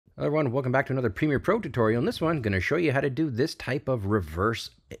Hello everyone, welcome back to another Premiere Pro tutorial. In this one, I'm going to show you how to do this type of reverse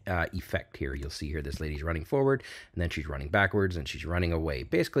effect here. You'll see here this lady's running forward, and then she's running backwards, and she's running away.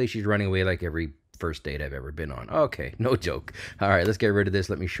 Basically, she's running away like every first date I've ever been on. Okay, no joke. All right, let's get rid of this.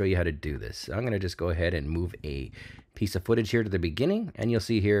 Let me show you how to do this. I'm going to just go ahead and move a piece of footage here to the beginning, and you'll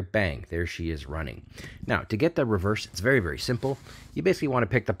see here, bang, there she is running. Now, to get the reverse, it's very, very simple. You basically want to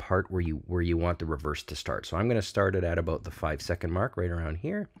pick the part where you want the reverse to start. So I'm going to start it at about the 5-second mark, right around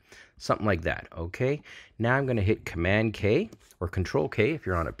here, something like that. Okay, now I'm going to hit Command K or Control K if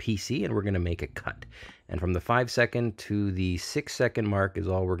you're on a PC, and we're going to make a cut. And from the 5-second to the 6-second mark is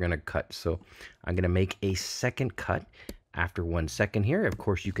all we're going to cut. So I'm going to make a second cut after 1 second here. Of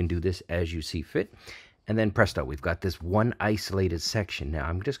course, you can do this as you see fit. And then presto, we've got this one isolated section. Now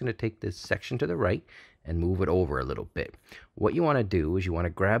I'm just going to take this section to the right and move it over a little bit. What you want to do is you want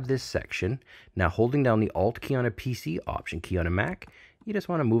to grab this section. Now holding down the Alt key on a PC, Option key on a Mac, you just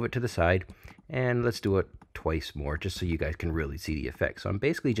want to move it to the side. And let's do it twice more just so you guys can really see the effect. So I'm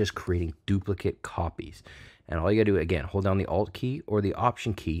basically just creating duplicate copies. And all you got to do, again, hold down the Alt key or the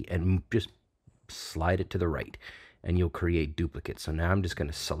Option key and just slide it to the right. And you'll create duplicates. So now I'm just going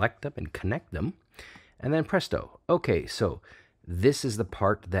to select them and connect them. And then presto. Okay, so this is the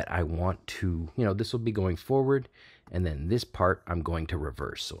part that I want to, this will be going forward. And then this part I'm going to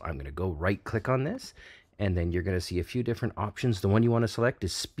reverse. So I'm going to go right click on this. And then you're going to see a few different options. The one you want to select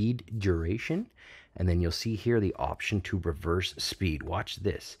is speed duration. And then you'll see here the option to reverse speed. Watch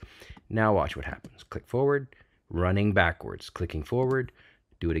this. Now watch what happens. Click forward, running backwards, clicking forward.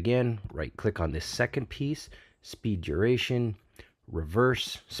 Do it again. Right click on this second piece. Speed duration,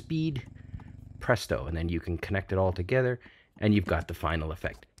 reverse speed. Presto, and then you can connect it all together and you've got the final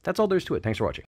effect. That's all there is to it. Thanks for watching.